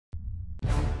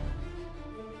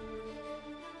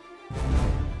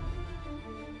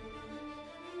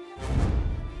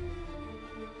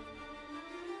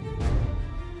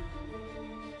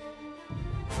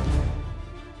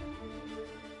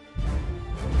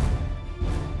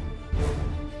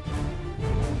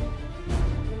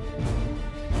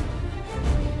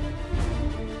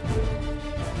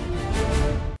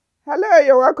Hello,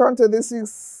 you're welcome to this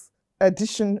week's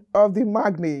edition of The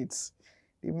Magnate.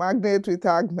 The Magnate, we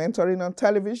tag mentoring on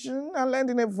television and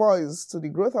lending a voice to the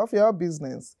growth of your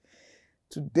business.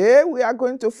 Today, we are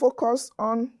going to focus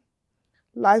on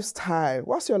lifestyle.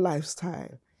 What's your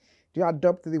lifestyle? Do you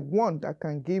adopt the one that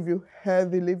can give you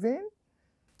healthy living?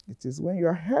 It is when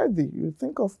you're healthy, you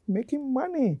think of making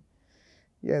money.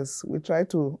 Yes, we try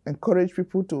to encourage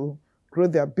people to grow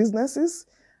their businesses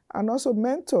and also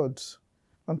mentored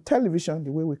on television,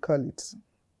 the way we call it.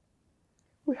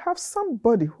 We have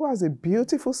somebody who has a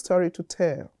beautiful story to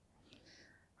tell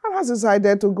and has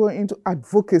decided to go into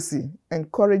advocacy,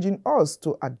 encouraging us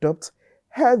to adopt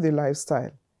healthy lifestyle.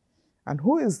 And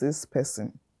who is this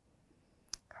person?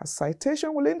 Her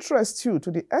citation will interest you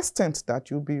to the extent that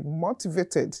you'll be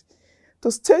motivated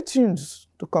to stay tuned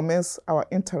to commence our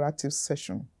interactive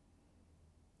session.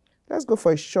 Let's go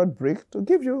for a short break to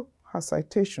give you her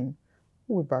citation.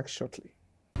 We'll be back shortly.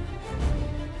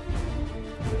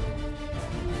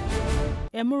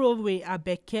 Emurove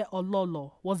Abeke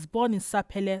Ololo was born in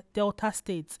Sapele, Delta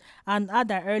State, and had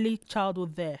her early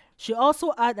childhood there. She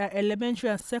also had her elementary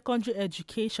and secondary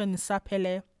education in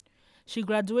Sapele. She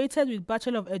graduated with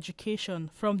Bachelor of Education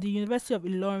from the University of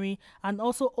Ilorin and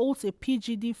also holds a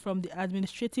PGD from the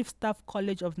Administrative Staff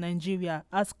College of Nigeria,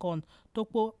 ASCON,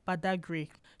 Topo, Badagry.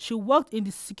 She worked in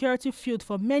the security field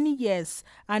for many years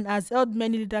and has held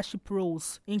many leadership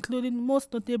roles, including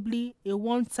most notably a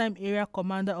one-time area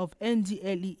commander of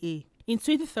NDLEA. In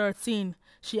 2013,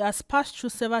 she has passed through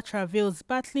several travails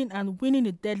battling and winning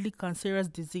a deadly cancerous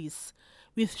disease.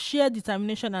 With sheer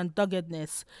determination and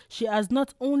doggedness, she has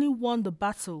not only won the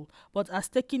battle, but has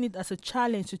taken it as a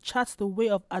challenge to chart the way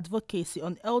of advocacy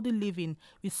on healthy living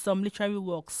with some literary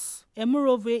works.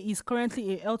 Emurove is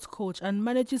currently a health coach and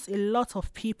manages a lot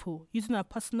of people, using her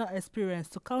personal experience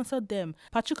to counsel them,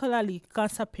 particularly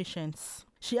cancer patients.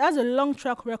 She has a long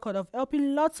track record of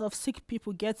helping lots of sick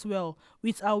people get well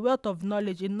with her wealth of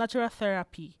knowledge in natural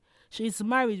therapy. She is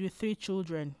married with 3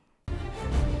 children.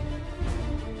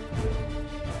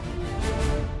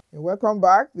 Welcome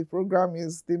back. The program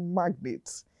is The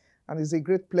Magnate, and it's a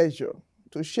great pleasure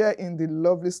to share in the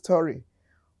lovely story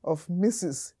of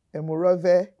Mrs.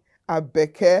 Emurove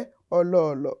Abeke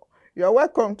Ololo. You're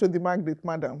welcome to The Magnate,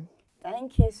 madam.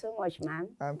 Thank you so much, ma'am.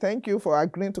 And thank you for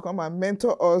agreeing to come and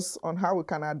mentor us on how we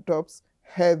can adopt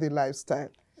healthy lifestyle.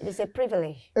 It is a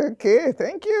privilege. Okay,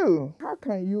 thank you. How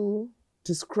can you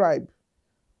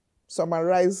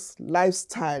summarize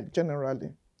lifestyle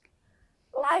generally?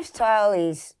 Lifestyle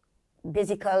is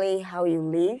basically how you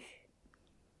live,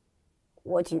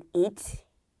 what you eat,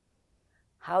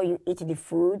 how you eat the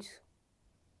food,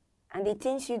 and the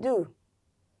things you do.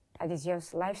 That is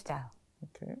just lifestyle.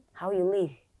 Okay. How you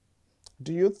live.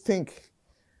 Do you think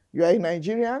you are a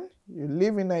Nigerian, you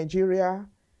live in Nigeria,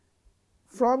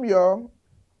 from your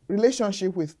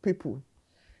relationship with people,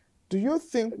 do you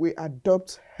think we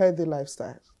adopt healthy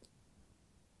lifestyles?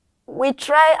 We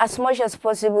try as much as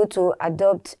possible to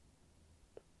adopt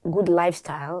good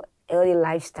lifestyle, healthy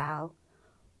lifestyle,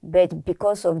 but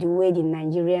because of the way the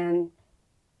Nigerian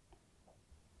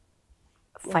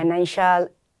financial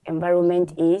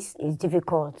environment is, it's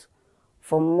difficult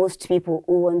for most people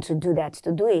who want to do that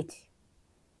to do it.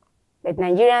 But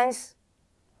Nigerians,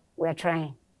 we are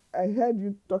trying. I heard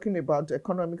you talking about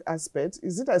economic aspects.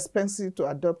 Is it expensive to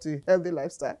adopt a healthy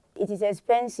lifestyle? It is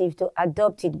expensive to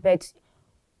adopt it, but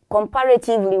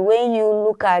comparatively, when you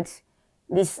look at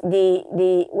this,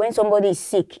 when somebody is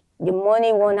sick, the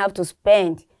money one have to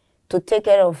spend to take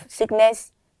care of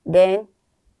sickness, then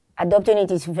adopting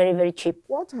it is very, very cheap.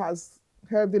 What has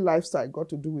healthy lifestyle got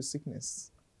to do with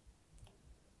sickness?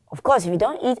 Of course, if you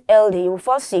don't eat healthy, you will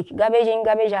fall sick, garbage in,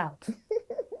 garbage out.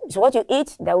 So what you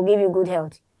eat, that will give you good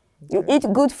health. Okay. You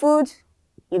eat good food,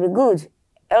 you'll be good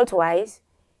health-wise.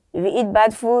 If you eat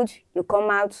bad food, you come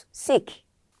out sick.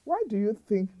 Why do you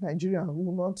think Nigerians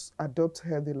will not adopt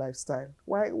healthy lifestyle?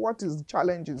 Why? What is the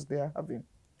challenges they are having?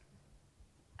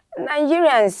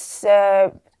 Nigerians,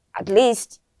 at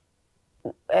least,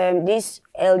 this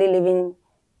healthy living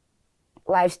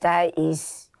lifestyle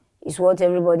is what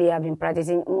everybody have been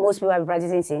practicing. Most people have been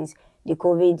practicing since the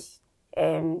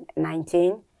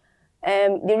COVID-19.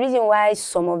 The reason why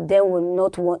some of them will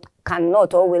not want,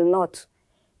 cannot or will not,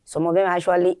 some of them are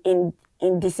actually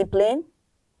indisciplined.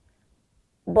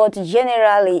 But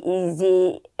generally, is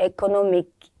the economic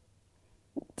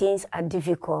things are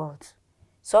difficult.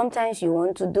 Sometimes you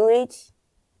want to do it,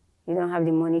 you don't have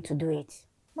the money to do it.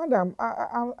 Madam,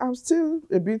 I'm still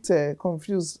a bit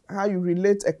confused how you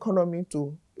relate economy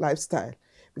to lifestyle.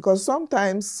 Because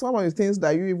sometimes some of the things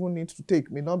that you even need to take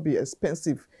may not be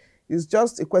expensive it's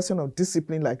just a question of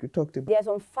discipline, like you talked about. There are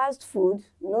some fast food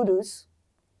noodles.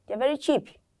 They're very cheap.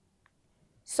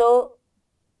 So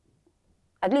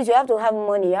at least you have to have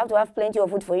money. You have to have plenty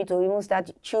of food for you to even start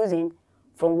choosing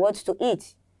from what to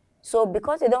eat. So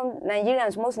because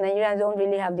most Nigerians don't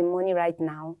really have the money right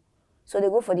now, so they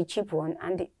go for the cheap one,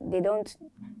 and they don't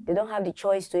have the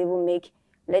choice to even make,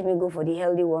 let me go for the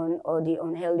healthy one or the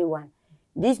unhealthy one.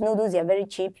 These noodles are very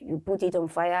cheap. You put it on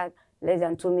fire, less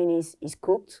than 2 minutes, it's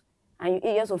cooked, and you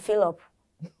eat just to fill up.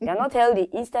 They're not healthy.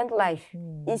 Instant life,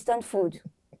 instant food.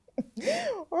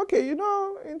 Okay, you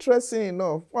know, interesting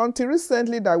enough, until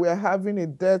recently that we are having a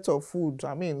dearth of food,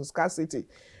 I mean, scarcity,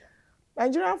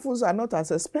 Nigerian foods are not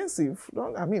as expensive.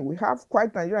 I mean, we have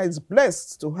Nigeria is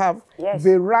blessed to have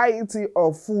variety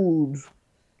of food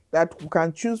that we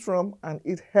can choose from and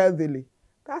eat healthily.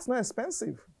 That's not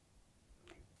expensive.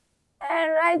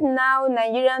 And right now,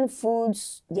 Nigerian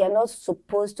foods, they are not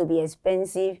supposed to be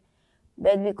expensive,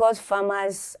 but because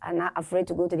farmers are not afraid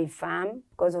to go to the farm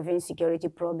because of insecurity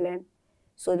problem,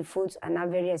 so the foods are not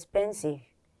very expensive.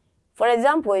 For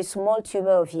example, a small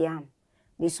tuber of yam,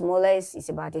 the smallest is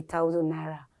about 1,000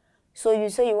 naira. So you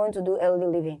say you want to do healthy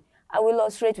living. I will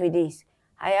illustrate with this.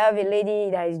 I have a lady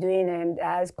that is doing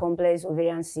has complex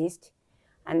ovarian cyst,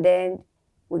 and then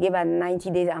we give her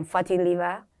 90 days and fatty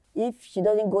liver. If she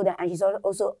doesn't go down, and she's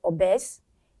also obese,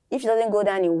 if she doesn't go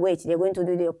down in weight, they're going to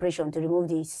do the operation to remove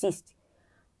the cyst.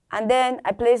 And then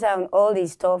I place her on all the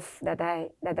stuff that I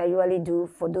usually do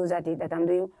for those that I'm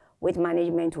doing weight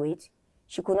management with.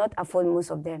 She could not afford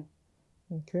most of them.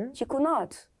 Okay. She could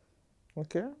not.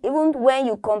 Okay. Even when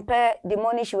you compare the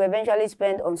money she will eventually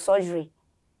spend on surgery,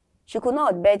 she could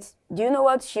not. But do you know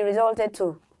what she resulted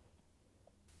to?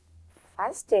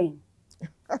 Fasting.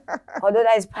 Although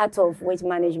that is part of weight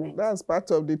management. That's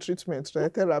part of the treatment,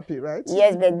 right? Therapy, right?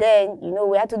 Yes, but then, you know,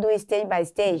 we had to do it stage by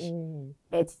stage.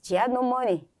 But she had no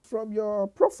money. From your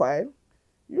profile,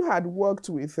 you had worked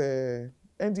with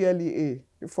NDLEA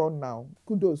before now.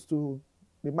 Kudos to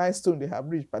the milestone they have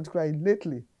reached, particularly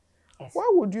lately. Yes.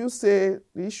 What would you say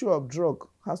the issue of drug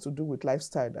has to do with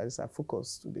lifestyle that is our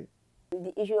focus today?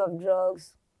 The issue of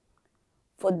drugs,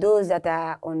 for those that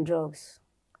are on drugs,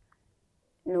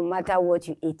 no matter what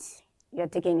you eat, you're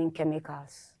taking in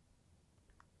chemicals.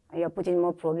 And you're putting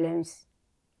more problems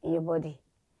in your body.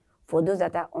 For those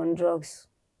that are on drugs,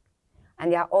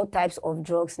 and there are all types of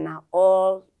drugs now,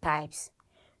 all types.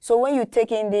 So when you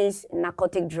take in these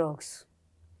narcotic drugs,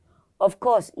 of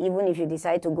course, even if you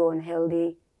decide to go on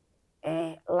healthy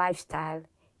lifestyle,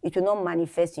 it will not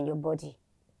manifest in your body.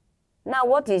 Now,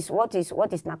 what is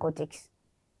narcotics?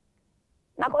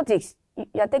 Narcotics,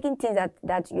 you are taking things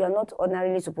that you are not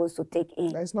ordinarily supposed to take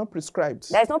in. That is not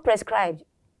prescribed. That is not prescribed,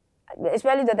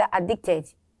 especially that are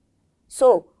addicted.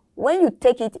 So when you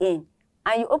take it in,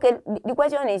 and the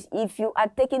question is, if you are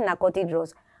taking narcotic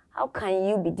drugs, how can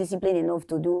you be disciplined enough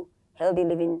to do healthy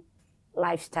living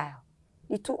lifestyle?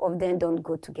 The two of them don't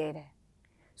go together.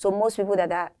 So most people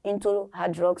that are into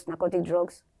hard drugs, narcotic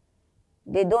drugs,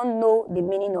 they don't know the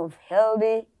meaning of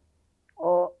healthy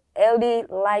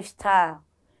lifestyle,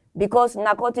 because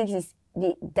narcotics is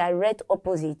the direct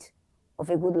opposite of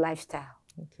a good lifestyle.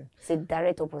 Okay. It's a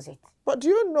direct opposite. But do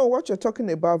you know what you're talking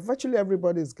about? Virtually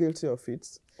everybody is guilty of it.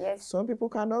 Yes. Some people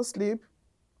cannot sleep,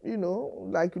 you know,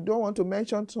 like you don't want to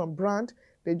mention some brand,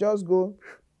 they just go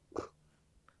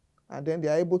and then they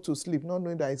are able to sleep, not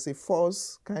knowing that it's a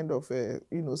false kind of,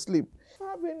 sleep.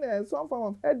 Having some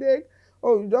form of headache,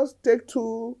 or you just take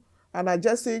 2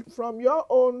 analgesic. From your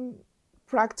own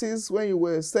practice when you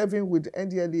were serving with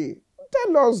NDLEA,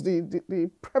 tell us the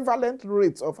prevalent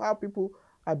rates of how people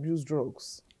abuse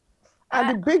drugs. And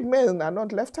the big men are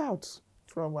not left out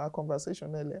from our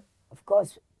conversation earlier. Of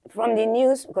course, from the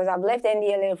news, because I've left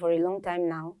NDLEA for a long time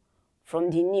now, from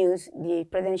the news, the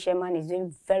present chairman is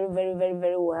doing very, very, very,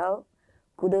 very well.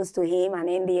 Kudos to him and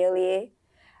NDLEA.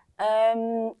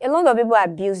 A lot of people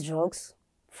abuse drugs.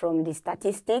 From the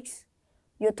statistics,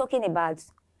 you're talking about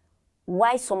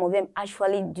why some of them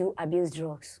actually do abuse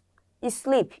drugs. It's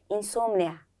sleep,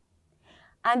 insomnia.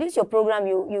 And this your program,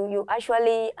 you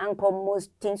actually anchor most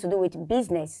things to do with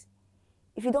business.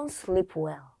 If you don't sleep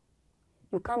well,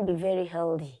 you can't be very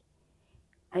healthy.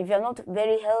 And if you're not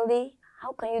very healthy,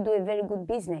 how can you do a very good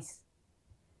business?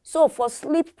 So for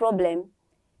sleep problem,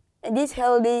 this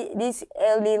healthy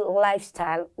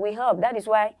lifestyle will help. That is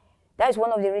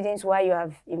one of the reasons why you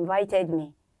have invited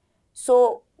me.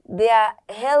 So there are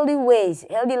healthy ways,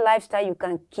 healthy lifestyle you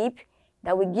can keep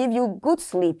that will give you good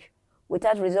sleep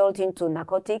without resulting to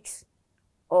narcotics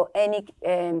or any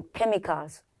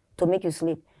chemicals to make you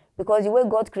sleep. Because the way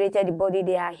God created the body,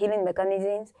 there are healing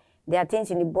mechanisms. There are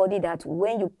things in the body that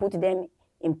when you put them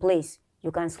in place.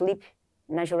 You can sleep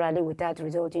naturally without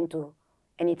resorting to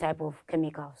any type of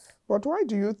chemicals. But why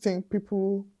do you think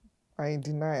people are in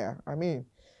denial? I mean,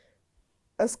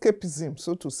 escapism,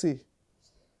 so to say.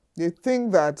 They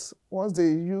think that once they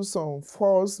use some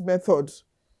false method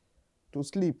to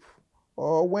sleep,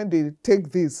 or when they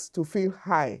take this to feel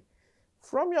high,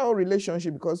 from your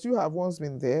relationship, because you have once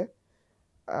been there,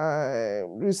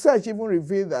 research even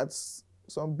revealed that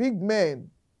some big men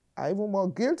are even more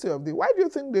guilty of this. Why do you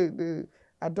think they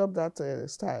adopt that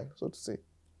style, so to say?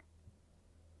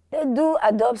 They do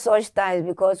adopt such styles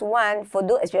because, one, for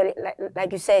those, especially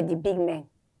like you said, the big men,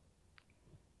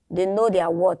 they know their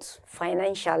worth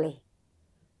financially.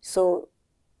 So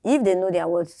if they know their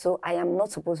worth, so I am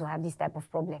not supposed to have this type of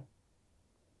problem.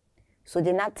 So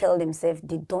they not tell themselves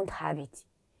they don't have it.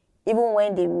 Even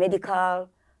when the medical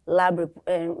lab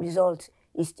result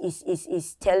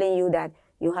is telling you that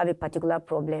you have a particular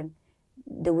problem,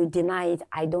 they will deny it.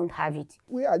 I don't have it.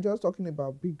 We are just talking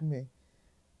about big men.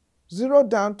 Zero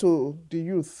down to the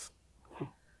youth.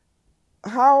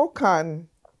 How can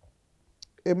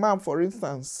a man, for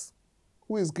instance,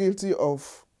 who is guilty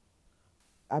of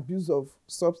abuse of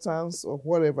substance or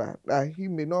whatever, that he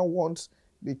may not want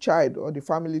the child or the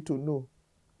family to know,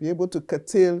 be able to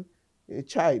curtail a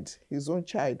child, his own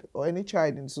child, or any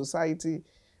child in society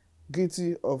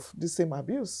guilty of the same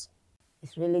abuse?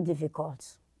 It's really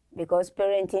difficult because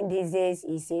parenting these days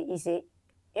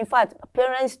in fact,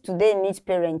 parents today need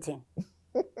parenting.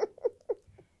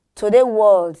 Today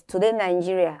world, today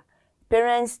Nigeria,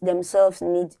 parents themselves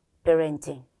need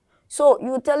parenting. So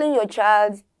you're telling your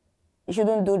child you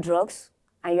shouldn't do drugs,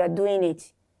 and you are doing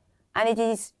it. And it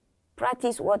is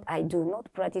practice what I do,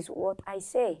 not practice what I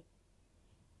say.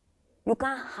 You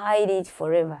can't hide it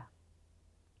forever.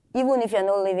 Even if you're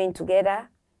not living together,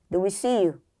 they will see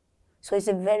you. So it's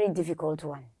a very difficult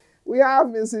one. We have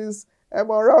Mrs.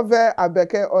 Emorove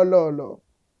Abeke Ololo.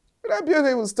 What a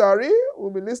beautiful story. We'll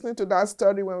be listening to that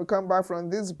story when we come back from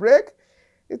this break.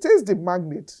 It is The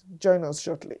Magnate. Join us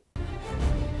shortly.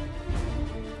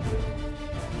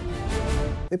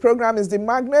 The program is The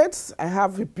Magnate. I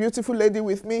have a beautiful lady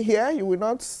with me here. You will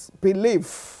not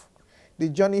believe the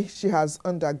journey she has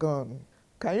undergone.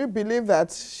 Can you believe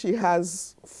that she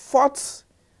has fought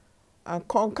and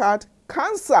conquered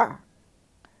cancer,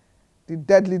 the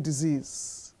deadly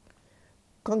disease?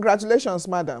 Congratulations,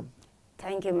 madam.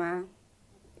 Thank you, ma.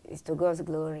 It's to God's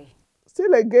glory.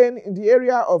 Still again, in the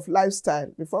area of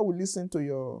lifestyle, before we listen to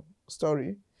your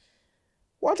story,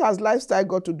 what has lifestyle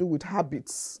got to do with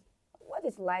habits? What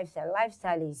is lifestyle?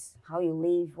 Lifestyle is how you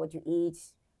live, what you eat,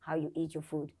 how you eat your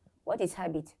food. What is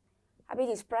habit? Habit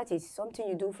is practice, something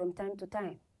you do from time to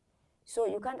time. So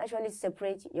you can't actually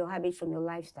separate your habit from your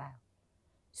lifestyle.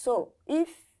 So if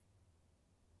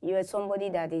you are somebody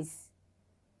that is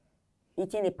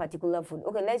eating a particular food,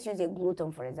 okay, let's use a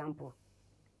gluten, for example.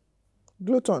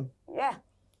 Gluten? Yeah.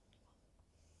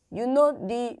 You know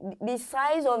the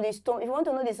size of the stomach. If you want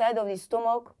to know the size of the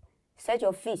stomach, set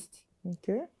your fist.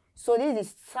 Okay. So this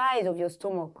is the size of your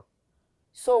stomach.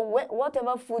 So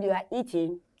whatever food you are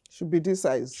eating should be this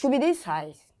size. Should be this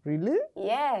size. Really?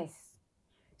 Yes.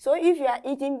 So if you are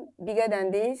eating bigger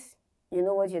than this, you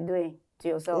know what you're doing to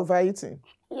yourself. Overeating.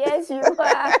 Yes, you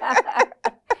are.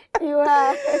 You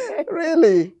are.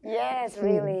 Really? Yes,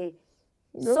 really.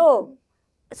 No.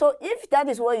 So if that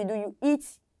is what you do, you eat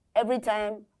every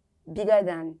time bigger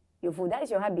than your food. That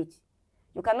is your habit.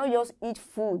 You cannot just eat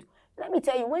food. Let me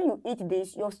tell you, when you eat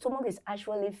this, your stomach is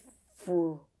actually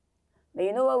full. But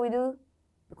you know what we do?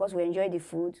 Because we enjoy the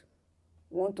food,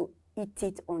 we want to eat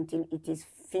it until it is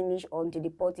finished, until the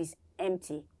pot is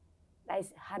empty. That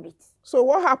is habit. So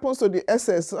what happens to the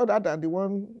excess other than the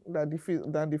one than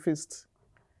the feast?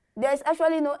 There's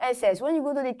actually no excess. When you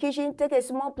go to the kitchen, take a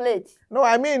small plate. No,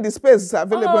 I mean the space is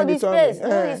available in the tummy.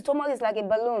 No, the stomach is like a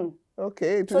balloon.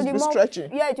 Okay, it will be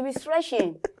stretching. Yeah, it will be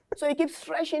stretching. So you keep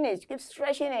stretching it, keep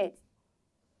stretching it.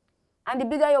 And the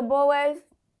bigger your bowels,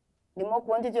 the more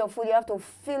quantity of food you have to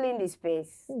fill in the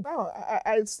space. Now,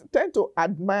 I tend to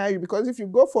admire you because if you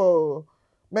go for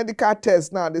medical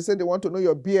tests now, they say they want to know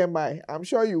your BMI. I'm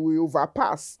sure you will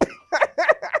overpass.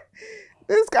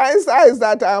 This kind of size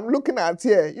that I'm looking at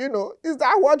here, you know, is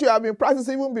that what you have been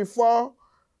practicing even before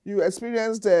you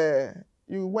experienced,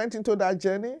 you went into that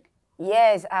journey?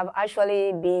 Yes, I've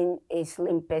actually been a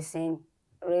slim person,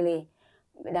 really.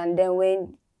 And then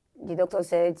when the doctor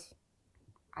said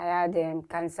I had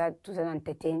cancer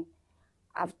 2013,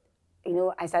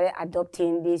 I started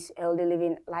adopting this healthy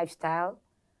living lifestyle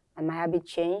and my habit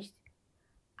changed.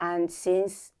 And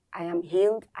since I am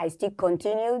healed, I still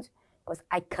continued because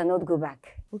I cannot go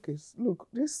back. Okay, look,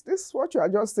 this is what you are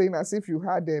just saying as if you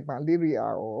had malaria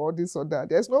or all this or that.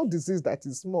 There's no disease that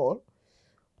is small.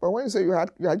 But when you say you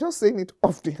are just saying it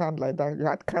off the hand like that. You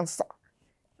had cancer.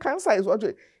 Cancer is what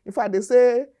in fact, they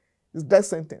say it's death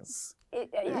sentence.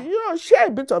 Yeah. You know, share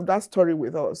a bit of that story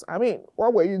with us. I mean,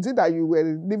 what were you did that you were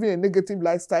living a negative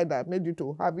lifestyle that made you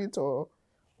to have it, or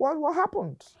what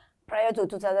happened? Prior to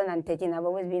 2013, I've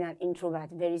always been an introvert,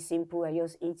 very simple. I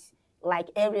just eat like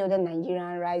every other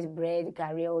Nigerian, rice, bread,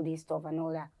 curry, all this stuff and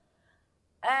all that.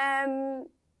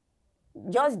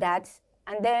 Just that,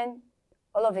 and then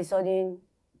all of a sudden,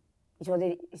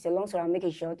 it's a long story, I'll make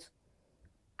it short.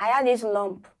 I had this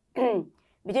lump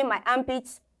between my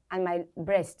armpits and my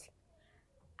breast.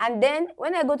 And then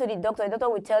when I go to the doctor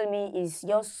will tell me it's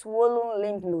just swollen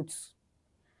lymph nodes.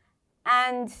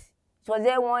 And it was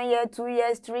there 1 year, 2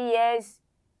 years, 3 years.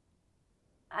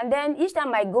 And then each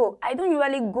time I go, I don't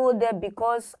usually go there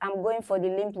because I'm going for the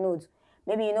lymph nodes.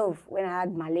 Maybe, you know, when I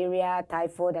had malaria,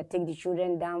 typhoid, I take the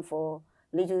children down for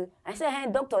little. I said,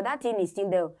 hey, doctor, that thing is still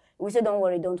there. We said, don't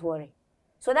worry, don't worry.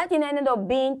 So that thing ended up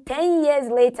being 10 years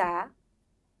later,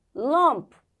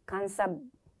 lump,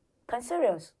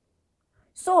 cancerous.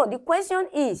 So the question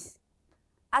is,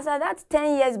 as at that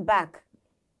 10 years back,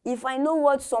 if I know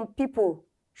what some people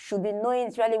should be knowing,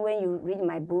 especially when you read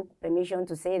my book, permission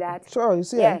to say that. Sure, you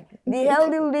see. Yeah, the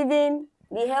healthy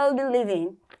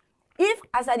living, if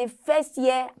as at the first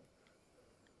year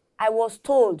I was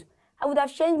told, I would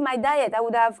have changed my diet, I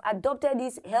would have adopted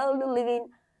this healthy living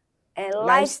and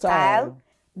lifestyle.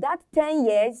 That 10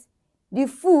 years, the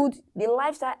food, the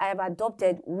lifestyle I have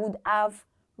adopted would have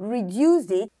reduced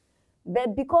it.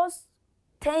 But because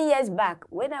 10 years back,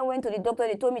 when I went to the doctor,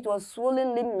 they told me it was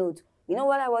swollen lymph nodes. You know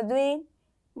what I was doing?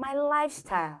 My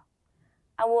lifestyle.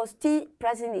 I was still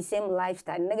practicing the same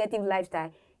lifestyle, negative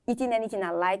lifestyle, eating anything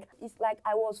I like. It's like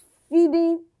I was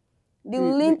feeding the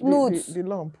lymph nodes. The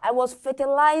lump. I was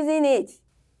fertilizing it.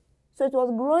 So it was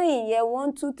growing, year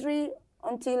 1, 2, 3,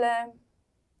 until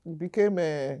it became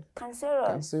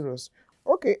cancerous.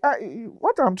 Okay,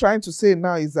 what I'm trying to say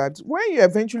now is that when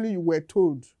you were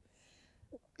told,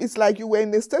 it's like you were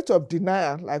in a state of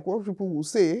denial, like what people will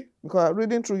say, because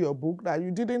reading through your book, that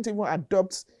you didn't even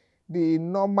adopt the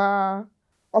normal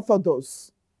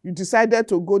orthodox. You decided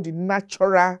to go the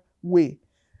natural way,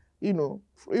 you know,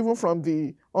 even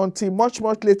until much,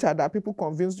 much later that people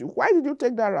convinced you. Why did you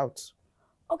take that route?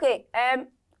 Okay,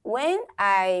 when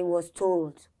I was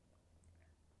told,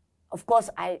 of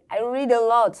course, I read a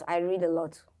lot.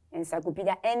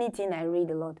 Encyclopedia, anything, I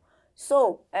read a lot.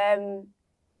 So,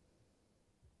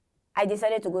 I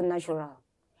decided to go natural.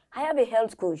 I have a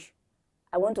health coach.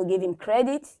 I want to give him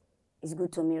credit. It's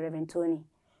good to me, Reverend Tony.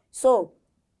 So,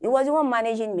 he was the one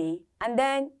managing me. And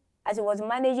then, as he was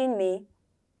managing me,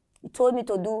 he told me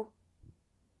to do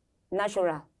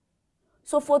natural.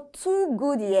 So, for 2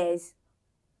 good years,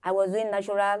 I was doing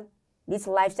natural, this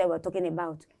lifestyle we're talking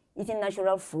about. Eating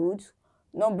natural foods,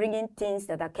 not bringing things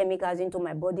that are chemicals into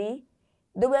my body.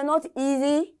 They were not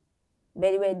easy,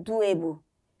 but they were doable.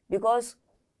 Because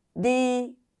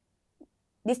the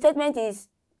statement is,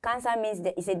 cancer means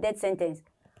that it's a death sentence.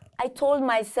 I told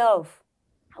myself,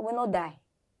 I will not die.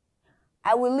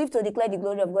 I will live to declare the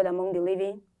glory of God among the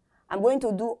living. I'm going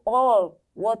to do all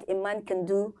what a man can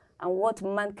do, and what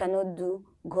man cannot do,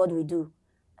 God will do.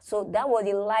 So that was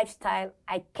the lifestyle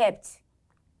I kept.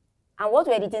 And what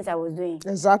were the things I was doing?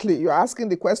 Exactly. You're asking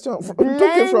the question.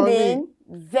 Blending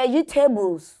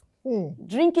vegetables,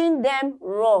 drinking them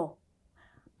raw.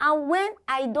 And when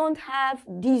I don't have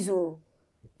diesel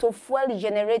to fuel the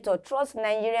generator, trust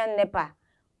Nigerian NEPA,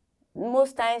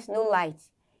 most times no light.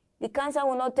 The cancer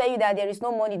will not tell you that there is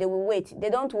no money, they will wait. They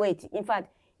don't wait. In fact,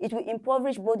 it will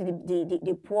impoverish both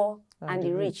the poor and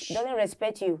the rich. It doesn't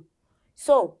respect you.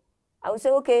 So, I would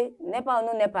say, okay, NEPA or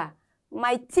no NEPA,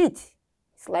 my teeth,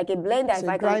 it's like a blender. If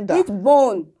I can eat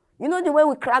bone, you know the way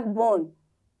we crack bone?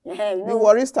 You know, the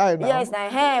worry style now. Yes,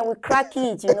 now we crack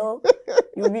it, you know.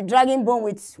 You'll be dragging bone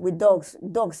with dogs.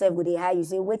 Dogs have with the eye. You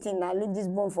say, waiting now, leave this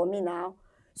bone for me now.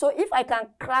 So if I can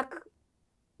crack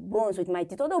bones with my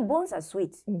teeth, although bones are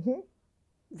sweet,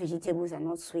 vegetables are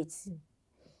not sweet.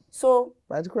 So,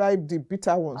 particularly the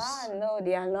bitter ones. No,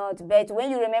 they are not. But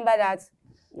when you remember that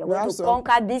you're going to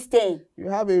conquer this thing, you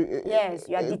have yes,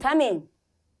 you are determined.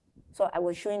 So I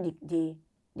was showing the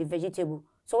vegetable.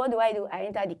 So what do? I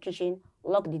enter the kitchen,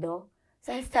 lock the door.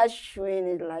 So I start showing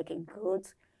it like a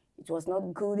goat. It was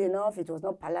not good enough. It was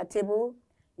not palatable.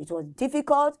 It was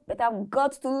difficult, but I've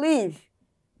got to live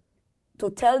to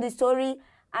tell the story.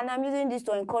 And I'm using this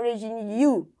to encourage you.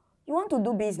 You want to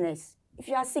do business. If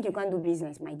you are sick, you can't do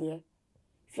business, my dear.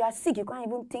 If you are sick, you can't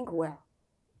even think well.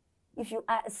 If you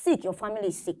are sick, your family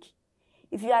is sick.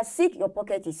 If you are sick, your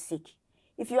pocket is sick.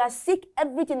 If you are sick,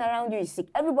 everything around you is sick.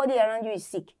 Everybody around you is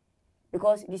sick.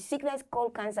 Because the sickness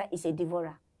called cancer is a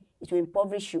devourer. It will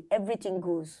impoverish you. Everything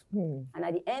goes. And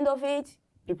at the end of it,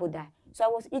 people die. So I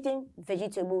was eating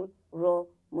vegetable raw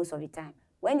most of the time.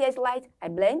 When there's light, I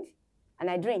blend and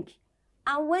I drink.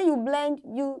 And when you blend,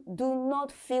 you do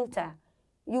not filter.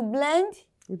 You blend.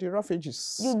 With the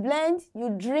roughages. You blend, you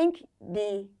drink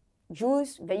the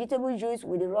juice, vegetable juice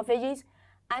with the roughages.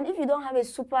 And if you don't have a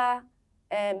super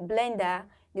blender,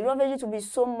 the roughages will be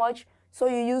so much, so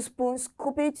you use spoon,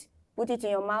 scoop it, put it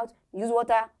in your mouth, use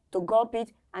water to gulp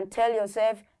it, and tell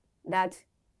yourself that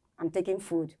I'm taking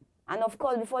food. And of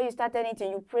course, before you start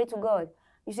anything, you pray to God.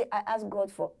 You say, I ask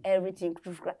God for everything.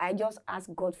 I just ask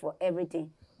God for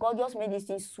everything. God just made this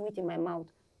thing sweet in my mouth.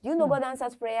 Do you know God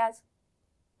answers prayers?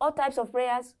 All types of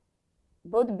prayers,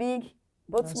 both big,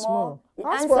 both small.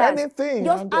 Ask for anything.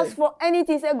 Just ask for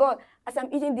anything. Say, God, as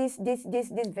I'm eating this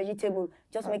vegetable,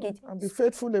 just make it. And be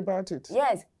faithful about it.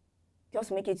 Yes.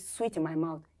 Just make it sweet in my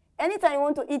mouth. Anytime you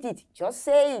want to eat it, just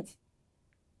say it.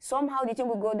 Somehow the thing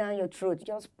will go down your throat.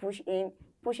 Just push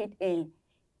it in.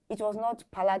 It was not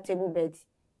palatable, but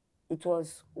it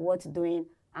was worth doing,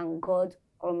 and God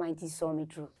Almighty saw me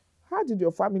through. How did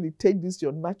your family take this,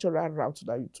 your natural route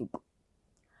that you took?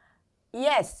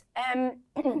 Yes, I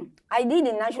did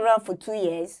the natural for 2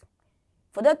 years.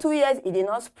 For that 2 years, it did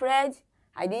not spread.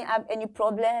 I didn't have any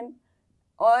problem.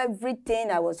 Everything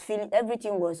I was feeling,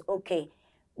 everything was okay.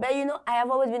 But you know, I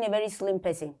have always been a very slim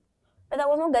person. But I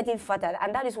was not getting fatter,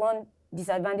 and that is one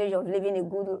disadvantage of living a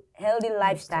good, healthy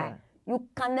lifestyle. You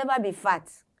can never be fat.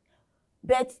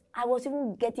 But I was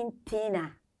even getting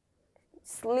thinner,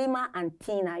 slimmer and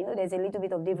thinner. You know, there's a little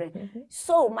bit of difference.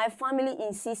 So my family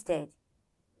insisted,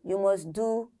 you must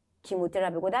do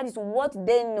chemotherapy, because that is what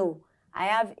they know. I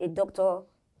have a doctor,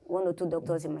 1 or 2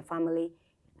 doctors in my family,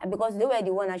 and because they were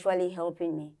the one actually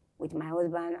helping me with my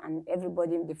husband and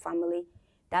everybody in the family.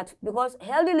 That because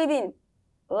healthy living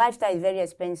lifestyle is very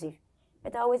expensive.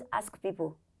 But I always ask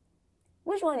people,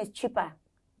 which one is cheaper?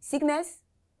 Sickness?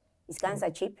 Is cancer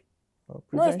cheap?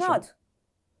 No, it's not.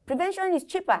 Prevention is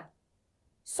cheaper.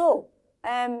 So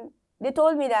they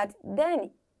told me that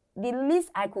then the least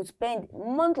I could spend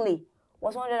monthly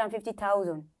was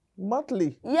 150,000.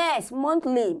 Monthly? Yes,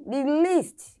 monthly. The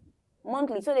least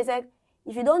monthly. So they said,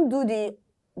 if you don't do the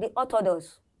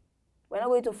orthodox, we're not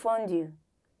going to fund you.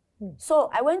 So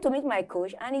I went to meet my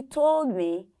coach, and he told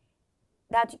me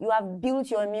that you have built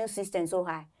your immune system so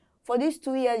high. For these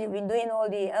 2 years, you've been doing all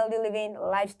the healthy living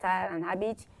lifestyle and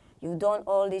habits. You've done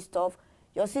all this stuff.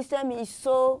 Your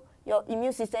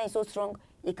immune system is so strong,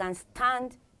 it can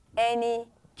stand any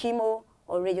chemo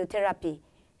or radiotherapy.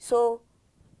 So,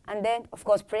 and then, of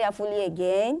course, prayerfully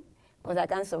again, because I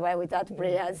can't survive without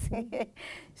prayers.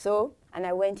 So, and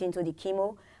I went into the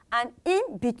chemo. And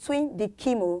in between the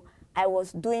chemo, I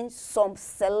was doing some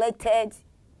selected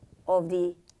of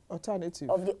the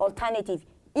alternative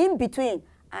in between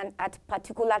and at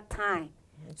particular time,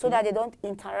 so that they don't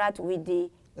interact with the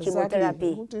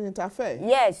chemotherapy. Won't interfere.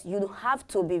 Yes, you have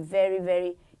to be very,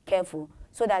 very careful,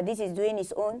 so that this is doing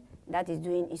its own, that is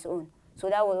doing its own. So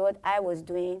that was what I was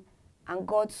doing, and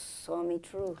God saw me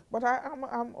through. But I'm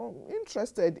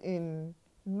interested in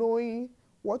knowing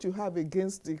what you have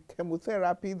against the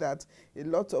chemotherapy that a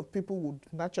lot of people would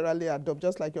naturally adopt,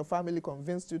 just like your family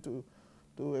convinced you to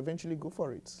eventually go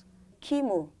for it.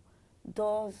 Chemo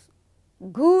does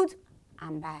good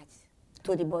and bad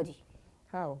to the body.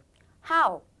 How?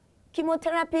 How?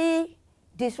 Chemotherapy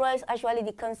destroys actually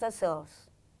the cancer cells.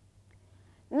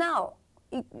 Now,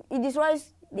 it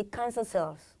destroys the cancer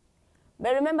cells.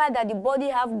 But remember that the body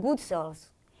have good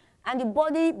cells. And the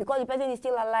body, because the person is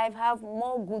still alive, have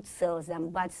more good cells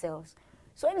than bad cells.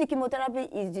 So if the chemotherapy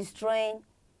is destroying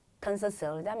cancer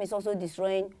cells, that means also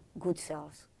destroying good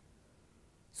cells.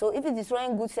 So if it's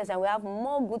destroying good cells and we have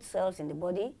more good cells in the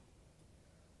body,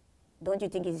 don't you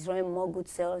think it's destroying more good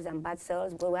cells than bad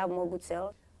cells, but we have more good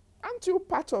cells? Aren't you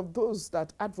part of those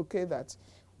that advocate that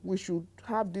we should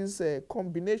have this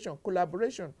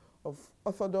collaboration of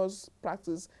orthodox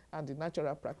practice and the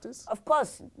natural practice? Of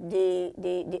course,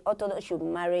 the orthodox should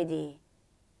marry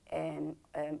the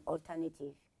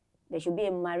alternative. There should be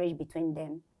a marriage between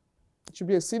them. It should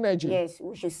be a synergy. Yes,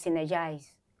 we should synergize.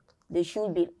 They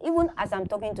should be. Even as I'm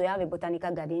talking to you, I have a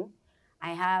botanical garden.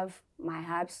 I have my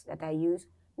herbs that I use.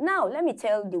 Now, let me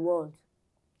tell the world.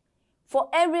 For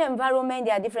every environment,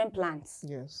 there are different plants.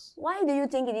 Yes. Why do you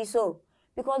think it is so?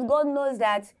 Because God knows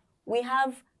that we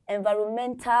have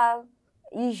environmental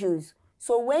issues.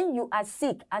 So when you are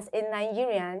sick as a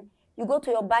Nigerian, you go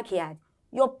to your backyard,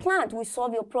 Your plant will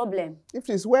solve your problem. If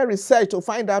it's well researched to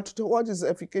find out what is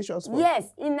efficacious for.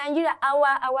 Yes, in Nigeria,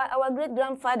 our great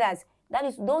grandfathers, that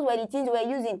is, those were the things we were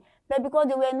using, but because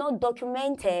they were not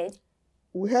documented.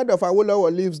 We heard of Awolowo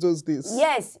leaves those days.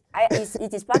 Yes,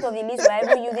 it is part of the list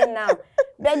we're even using now.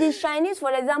 But the Chinese,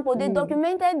 for example, they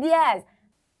documented theirs.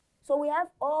 So we have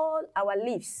all our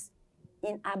leaves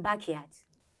in our backyard.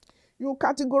 You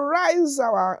categorize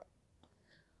our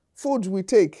food we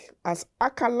take as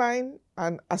alkaline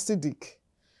and acidic.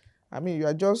 I mean, you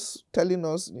are just telling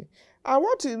us. And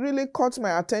what really caught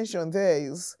my attention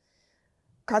there is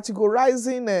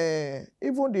categorizing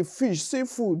even the fish,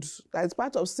 seafood, that is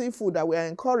part of seafood that we are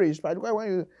encouraged, particularly when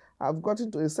you have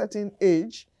gotten to a certain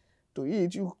age to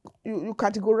eat, you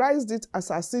categorized it as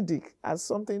acidic, as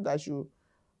something that you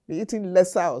be eating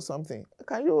lesser or something.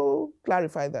 Can you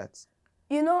clarify that?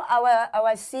 You know,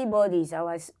 our sea bodies,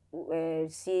 our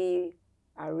sea,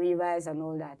 our rivers and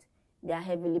all that, they are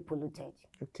heavily polluted.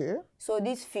 Okay. So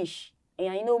these fish, and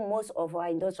I know most of our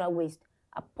industrial waste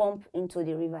are pumped into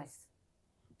the rivers.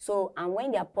 So, and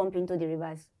when they are pumped into the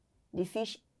rivers, the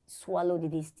fish swallow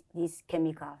these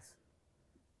chemicals.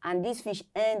 And these fish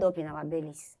end up in our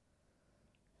bellies.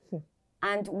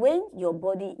 And when your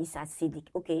body is acidic,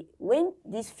 okay, when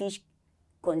these fish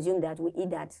consume that, we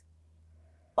eat that,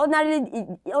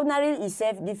 ordinarily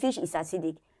itself, the fish is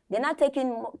acidic. They're not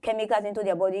taking chemicals into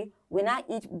their body. We now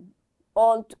eat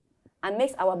all and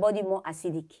makes our body more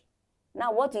acidic.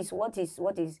 Now, what is?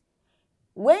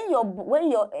 When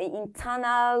your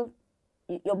internal,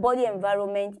 your body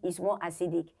environment is more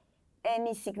acidic,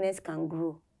 any sickness can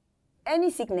grow. Any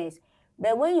sickness.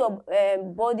 But when your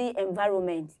body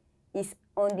environment is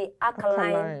on the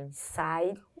alkaline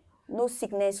side, no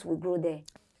sickness will grow there.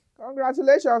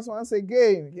 Congratulations once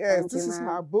again. Yes, Thank this you, is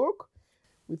her book.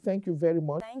 We thank you very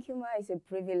much. Thank you, ma. It's a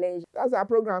privilege. That's our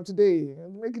program today.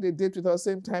 Make it a date with us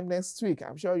same time next week.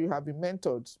 I'm sure you have been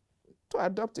mentored to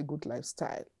adopt a good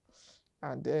lifestyle.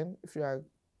 And then if you are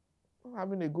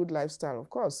having a good lifestyle, of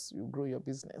course, you grow your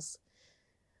business.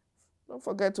 Don't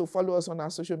forget to follow us on our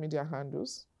social media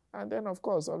handles. And then, of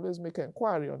course, always make an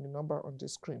inquiry on the number on the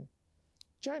screen.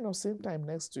 Join us same time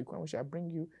next week when we shall bring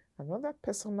you another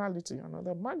personality,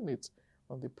 another magnate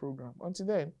on the program. Until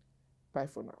then, bye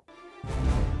for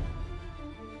now.